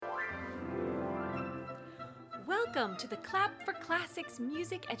Welcome to the Clap for Classics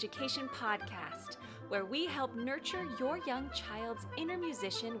Music Education Podcast, where we help nurture your young child's inner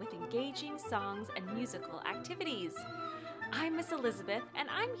musician with engaging songs and musical activities. I'm Miss Elizabeth, and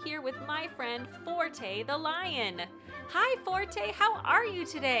I'm here with my friend Forte the Lion. Hi, Forte, how are you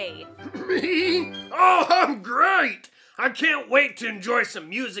today? Me? Oh, I'm great! I can't wait to enjoy some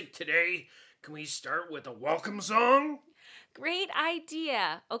music today. Can we start with a welcome song? Great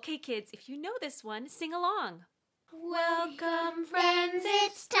idea. Okay, kids, if you know this one, sing along. Welcome, friends,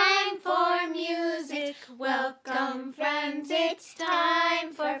 it's time for music. Welcome, friends, it's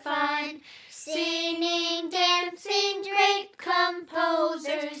time for fun. Singing, dancing, great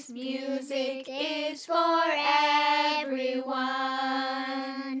composers. Music is for everyone.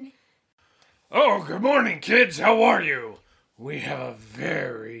 Oh, good morning, kids. How are you? We have a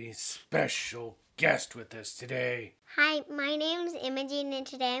very special guest with us today. Hi, my name's Imogen, and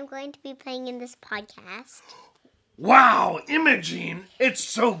today I'm going to be playing in this podcast. Wow, Imogen, it's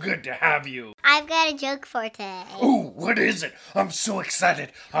so good to have you. I've got a joke for today. Ooh, what is it? I'm so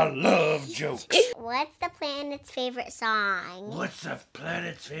excited. I love jokes. What's the planet's favorite song? What's the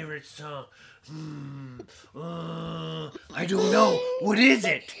planet's favorite song? I don't know. What is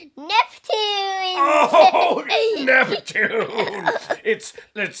it? Neptune! Oh, Neptune! It's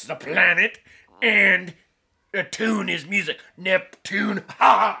the planet, and a tune is music. Neptune.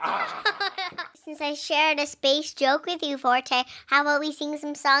 Since I shared a space joke with you, Forte, how about we sing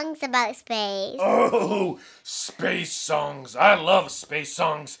some songs about space? Oh, space songs. I love space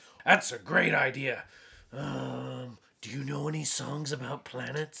songs. That's a great idea. Do you know any songs about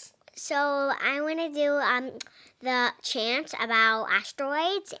planets? So I want to do the chant about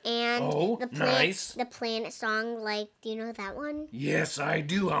asteroids and nice. The planet song. Like, do you know that one? Yes, I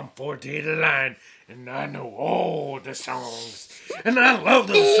do. I'm Forte the Lion, and I know all the songs. And I love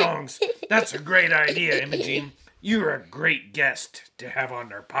those songs. That's a great idea, Imogen. You're a great guest to have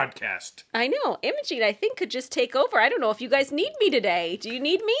on our podcast. I know. Imogen, I think, could just take over. I don't know if you guys need me today. Do you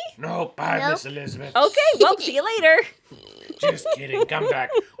need me? No, bye, Nope. Miss Elizabeth. Okay, well, see you later. Just kidding. Come back.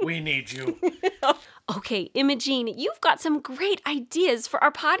 We need you. Okay, Imogen, you've got some great ideas for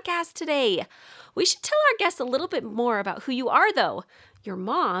our podcast today. We should tell our guests a little bit more about who you are, though. Your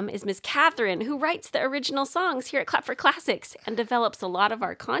mom is Miss Catherine, who writes the original songs here at Clap for Classics and develops a lot of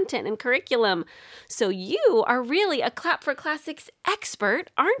our content and curriculum. So you are really a Clap for Classics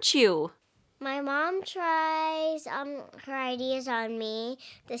expert, aren't you? My mom tries her ideas on me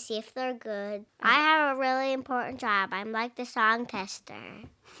to see if they're good. I have a really important job. I'm like the song tester.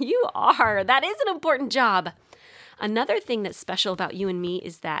 You are. That is an important job. Another thing that's special about you and me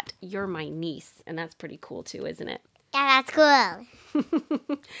is that you're my niece, and that's pretty cool too, isn't it? Yeah, that's cool.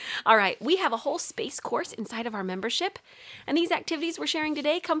 All right, we have a whole space course inside of our membership, and these activities we're sharing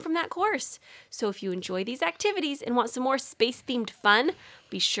today come from that course. So if you enjoy these activities and want some more space-themed fun,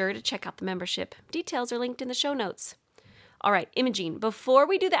 be sure to check out the membership. Details are linked in the show notes. All right, Imogen, before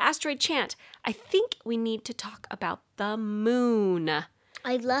we do the asteroid chant, I think we need to talk about the moon.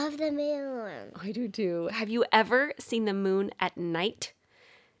 I love the moon. I do too. Have you ever seen the moon at night?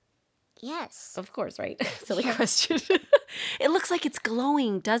 Yes. Of course, right? Silly question. It looks like it's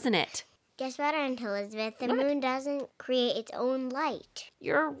glowing, doesn't it? Guess what, Aunt Elizabeth? The moon doesn't create its own light.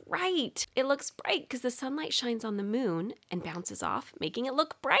 You're right. It looks bright because the sunlight shines on the moon and bounces off, making it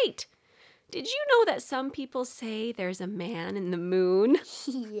look bright. Did you know that some people say there's a man in the moon?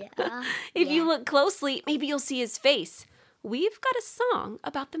 Yeah. If you look closely, maybe you'll see his face. We've got a song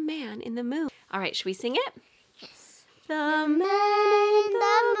about the man in the moon. All right, should we sing it? Yes. The Man in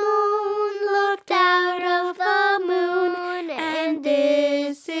the moon looked out of the moon, and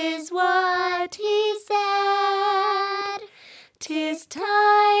this is what he said. 'Tis time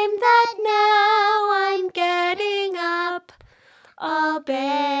that now I'm getting up. All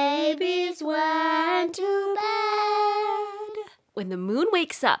babies went to bed. When the moon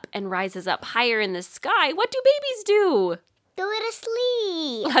wakes up and rises up higher in the sky, what do babies do? Go to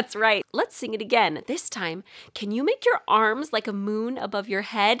sleep. That's right. Let's sing it again. This time, can you make your arms like a moon above your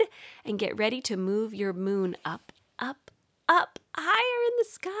head and get ready to move your moon up, up, up, higher in the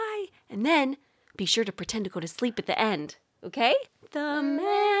sky? And then be sure to pretend to go to sleep at the end, okay? The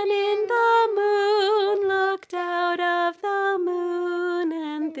man in the moon looked out of the moon,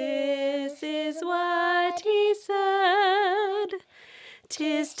 and this is what he said.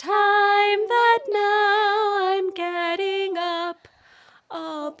 'Tis time that now I'm getting up.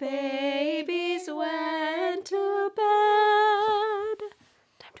 All babies went to bed.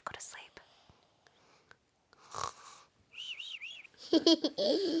 Time to go to sleep.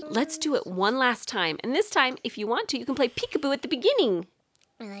 Let's do it one last time. And this time, if you want to, you can play peekaboo at the beginning.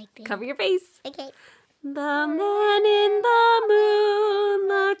 I like that. Cover your face. Okay. The man in the moon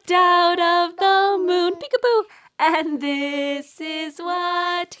looked out of the moon, peekaboo, and this is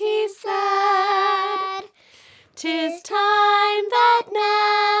what he said. 'Tis time that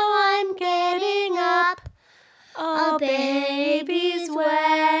now I'm getting up. All babies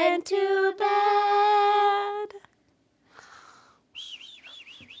went to bed.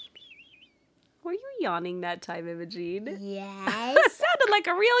 Were you yawning that time, Imogene? Yes. Sounded like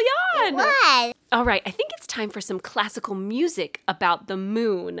a real yawn. What? All right, I think it's time for some classical music about the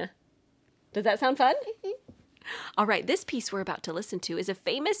moon. Does that sound fun? All right, this piece we're about to listen to is a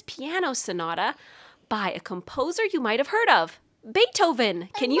famous piano sonata by a composer you might have heard of, Beethoven.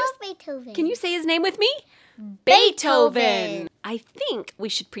 I love Beethoven. Can you say his name with me? Beethoven. I think we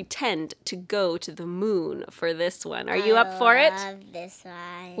should pretend to go to the moon for this one. Are you up for it? I love this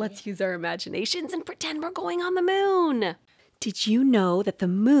one. Let's use our imaginations and pretend we're going on the moon. Did you know that the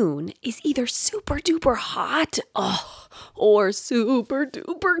moon is either super duper hot, or super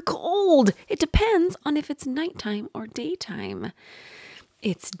duper cold? It depends on if it's nighttime or daytime.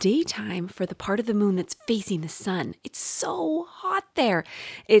 It's daytime for the part of the moon that's facing the sun. It's so hot there.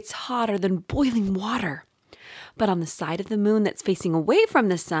 It's hotter than boiling water. But on the side of the moon that's facing away from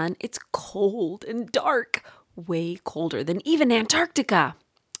the sun, it's cold and dark, way colder than even Antarctica.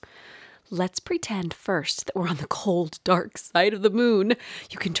 Let's pretend first that we're on the cold, dark side of the moon.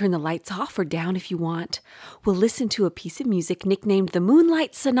 You can turn the lights off or down if you want. We'll listen to a piece of music nicknamed the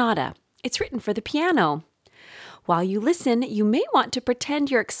Moonlight Sonata. It's written for the piano. While you listen, you may want to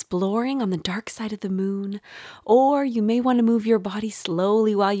pretend you're exploring on the dark side of the moon, or you may want to move your body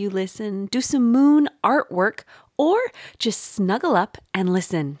slowly while you listen, do some moon artwork, or just snuggle up and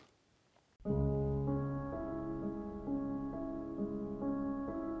listen.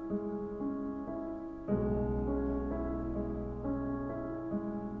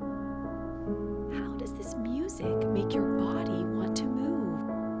 How does this music make your body want to move?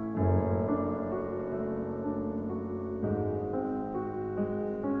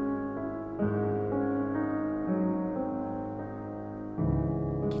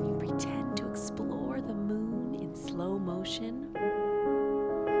 Can you pretend to explore the moon in slow motion?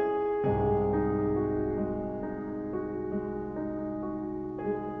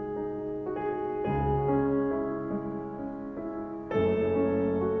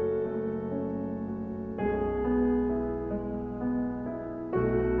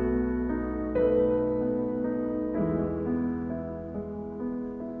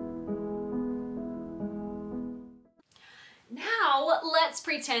 Now, let's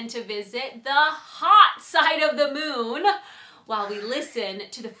pretend to visit the hot side of the moon while we listen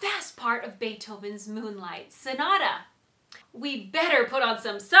to the fast part of Beethoven's Moonlight Sonata. We better put on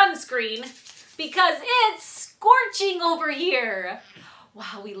some sunscreen because it's scorching over here.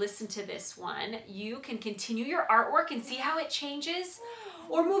 While we listen to this one, you can continue your artwork and see how it changes,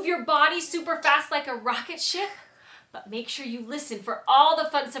 or move your body super fast like a rocket ship. But make sure you listen for all the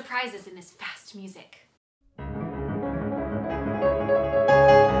fun surprises in this fast music.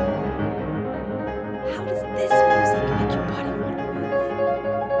 How does this music make your body want to move?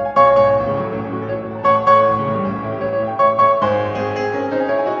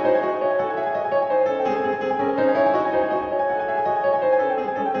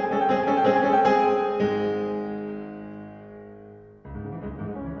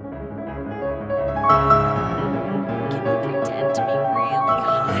 Can you pretend to be really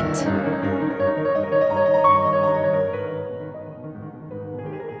hot?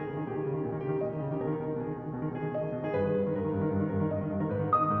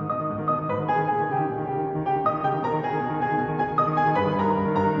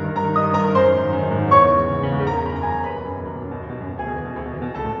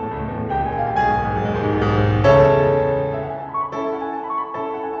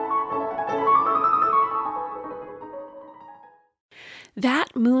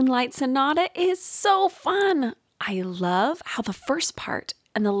 That Moonlight Sonata is so fun. I love how the first part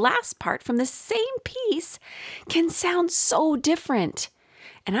and the last part from the same piece can sound so different.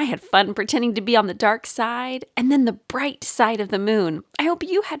 And I had fun pretending to be on the dark side and then the bright side of the moon. I hope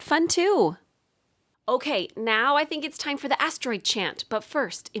you had fun too. Okay, now I think it's time for the asteroid chant. But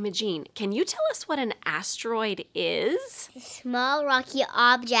first, Imogene, can you tell us what an asteroid is? A small rocky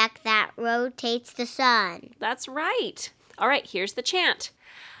object that rotates the sun. That's right. All right, here's the chant.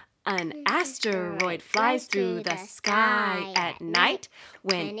 An asteroid flies through the sky at night.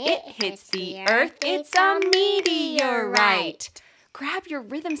 When it hits the earth, it's a meteorite. Grab your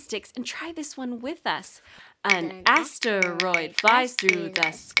rhythm sticks and try this one with us. An asteroid flies through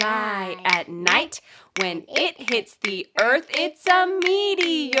the sky at night. When it hits the earth, it's a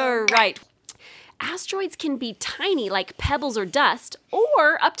meteorite. Asteroids can be tiny like pebbles or dust,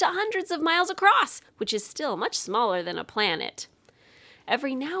 or up to hundreds of miles across, which is still much smaller than a planet.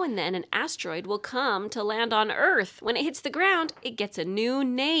 Every now and then, an asteroid will come to land on Earth. When it hits the ground, it gets a new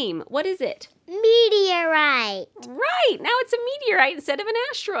name. What is it? Meteorite. Right! Now it's a meteorite instead of an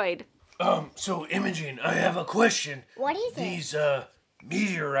asteroid. So Imogen, I have a question. What is it? These,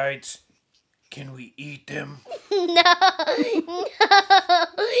 meteorites, can we eat them? No.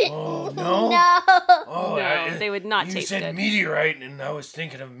 Oh, no? No. Oh, No, they would not you taste said good. meteorite, and I was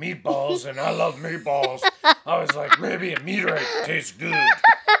thinking of meatballs, and I love meatballs. I was like, maybe a meteorite tastes good.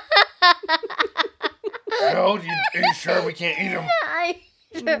 No, are you sure we can't eat them?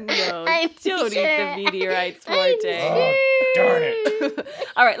 No, I'm don't eat sure. the meteorites, I'm Forte. Oh, darn it.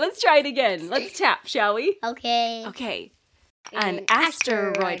 All right, let's try it again. Let's tap, shall we? Okay. Okay. An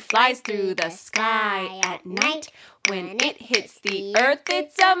asteroid flies through the sky at night. When it hits the Earth,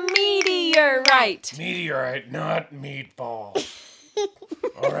 it's a meteorite. Meteorite, not meatball.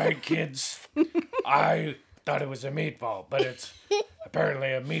 All right, kids. I thought it was a meatball, but it's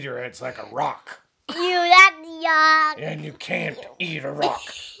apparently a meteorite. It's like a rock. That's yuck. And you can't eat a rock.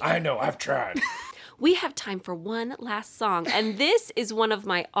 I know, I've tried. We have time for one last song, and this is one of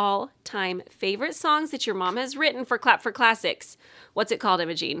my all-time favorite songs that your mom has written for Clap for Classics. What's it called,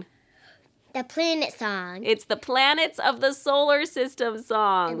 Imogene? The planet song. It's the Planets of the Solar System I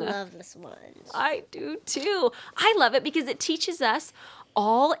song. love this one. I do too. I love it because it teaches us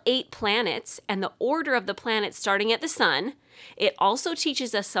all 8 planets and the order of the planets starting at the sun. It also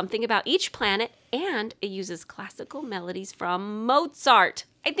teaches us something about each planet, and it uses classical melodies from Mozart.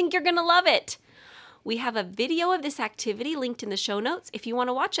 I think you're going to love it. We have a video of this activity linked in the show notes if you want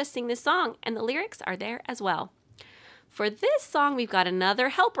to watch us sing this song, and the lyrics are there as well. For this song, we've got another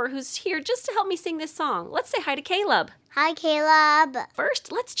helper who's here just to help me sing this song. Let's say hi to Caleb. Hi, Caleb.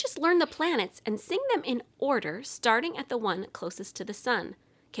 First, let's just learn the planets and sing them in order, starting at the one closest to the sun.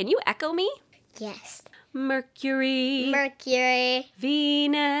 Can you echo me? Yes. Mercury, Mercury,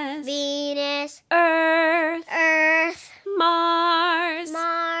 Venus, Venus, Earth, Earth, Mars,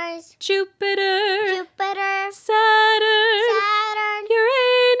 Mars, Jupiter, Jupiter, Saturn, Saturn,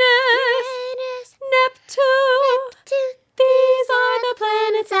 Uranus, Uranus, Neptune. Neptune. These are the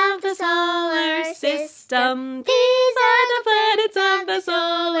planets of the solar system. These are the planets of the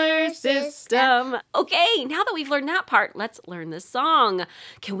solar system. Okay, now that we've learned that part, let's learn the song.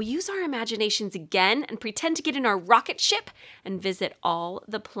 Can we use our imaginations again and pretend to get in our rocket ship and visit all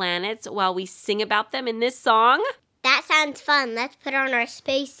the planets while we sing about them in this song? That sounds fun. Let's put on our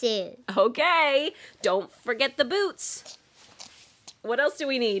spacesuit. Okay, don't forget the boots. What else do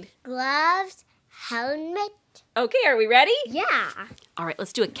we need? Gloves, helmet. Okay, are we ready? Yeah. All right,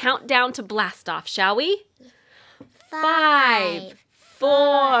 let's do a countdown to blast off, shall we? 5,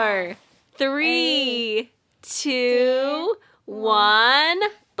 4, 3, 2, 1,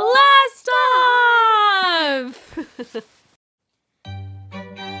 blast off!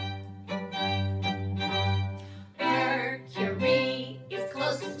 Mercury is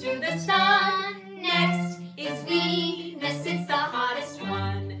closest to the sun. Next is Venus, it's the hottest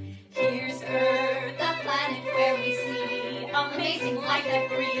one. Here's Earth, the planet where we see amazing life that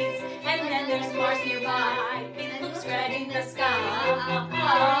breathes. And then there's Mars nearby, it looks red in the sky.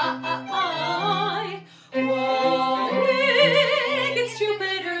 Whoa, it's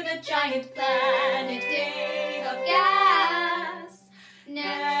Jupiter, the giant planet made of gas.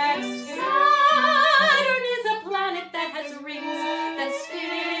 Next, Saturn is a planet that has rings that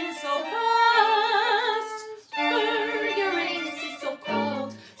spin so fast. Uranus is so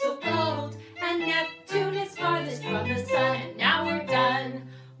cold, and Neptune is farthest from the sun. And now we're done.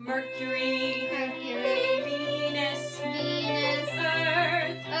 Mercury, Venus,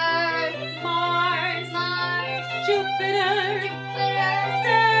 Earth, Mars, Jupiter,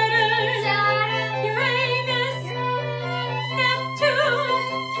 Saturn, Uranus, Neptune.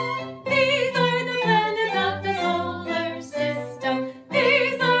 These are the planets of the solar system.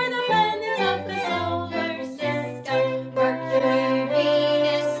 These are the planets of the solar system. Mercury,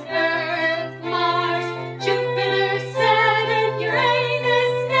 Venus, Earth, Mars, Jupiter, Saturn,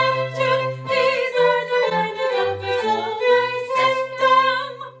 Uranus, Neptune. These are the planets of the solar system.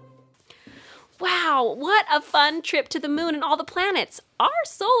 Wow, what a fun trip to the moon and all the planets. Our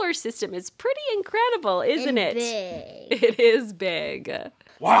solar system is pretty incredible, isn't it? Big. It is big.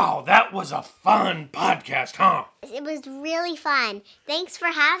 Wow, that was a fun podcast, huh? It was really fun. Thanks for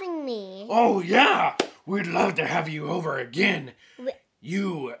having me. Oh, yeah. We'd love to have you over again. We-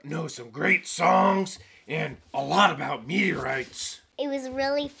 You know some great songs and a lot about meteorites. It was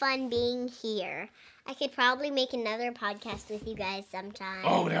really fun being here. I could probably make another podcast with you guys sometime.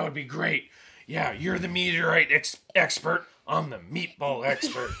 Oh, that would be great. Yeah, you're the meteorite expert. I'm the meatball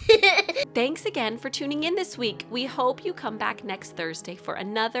expert. Thanks again for tuning in this week. We hope you come back next Thursday for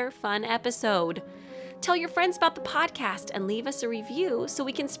another fun episode. Tell your friends about the podcast and leave us a review so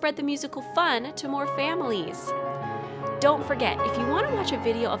we can spread the musical fun to more families. Don't forget, if you want to watch a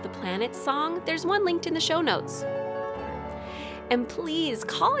video of the Planets song, there's one linked in the show notes. And please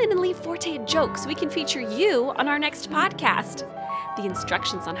call in and leave Forte a joke so we can feature you on our next podcast. The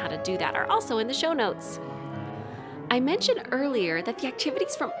instructions on how to do that are also in the show notes. I mentioned earlier that the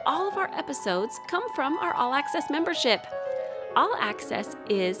activities from all of our episodes come from our All Access membership. All Access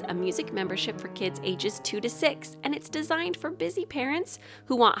is a music membership for kids ages 2 to 6, and it's designed for busy parents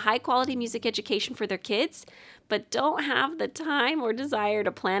who want high-quality music education for their kids, but don't have the time or desire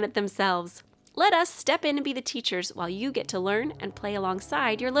to plan it themselves. Let us step in and be the teachers while you get to learn and play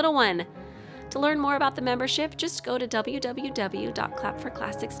alongside your little one. To learn more about the membership, just go to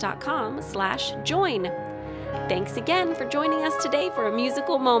www.clapforclassics.com/join. Thanks again for joining us today for a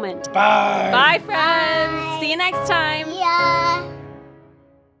musical moment. Bye. Bye, friends. See you next time. Yeah.